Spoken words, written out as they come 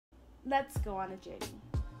Let's go on a journey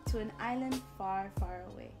to an island far, far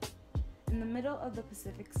away, in the middle of the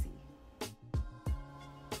Pacific Sea.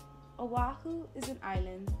 Oahu is an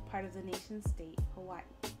island, part of the nation-state Hawaii.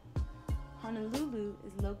 Honolulu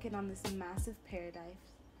is located on this massive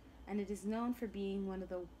paradise, and it is known for being one of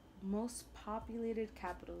the most populated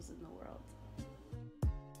capitals in the world.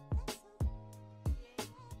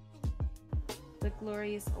 The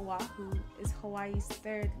glorious Oahu is Hawaii's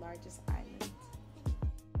third largest island.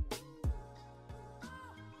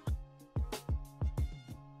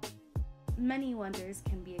 Many wonders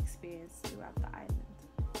can be experienced throughout the island.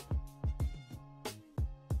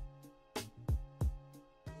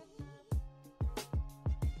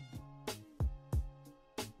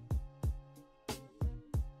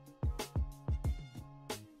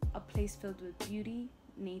 A place filled with beauty,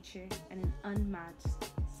 nature, and an unmatched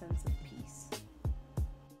sense of peace.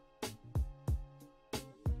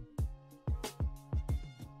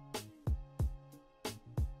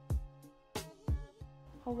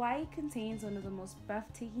 Hawaii contains one of the most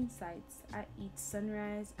breathtaking sights at each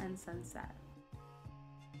sunrise and sunset.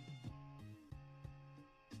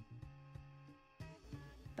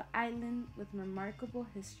 The island with remarkable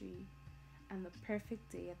history and the perfect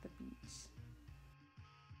day at the beach.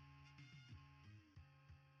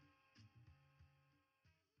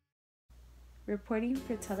 Reporting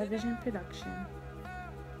for television production,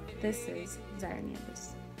 this is Zaira.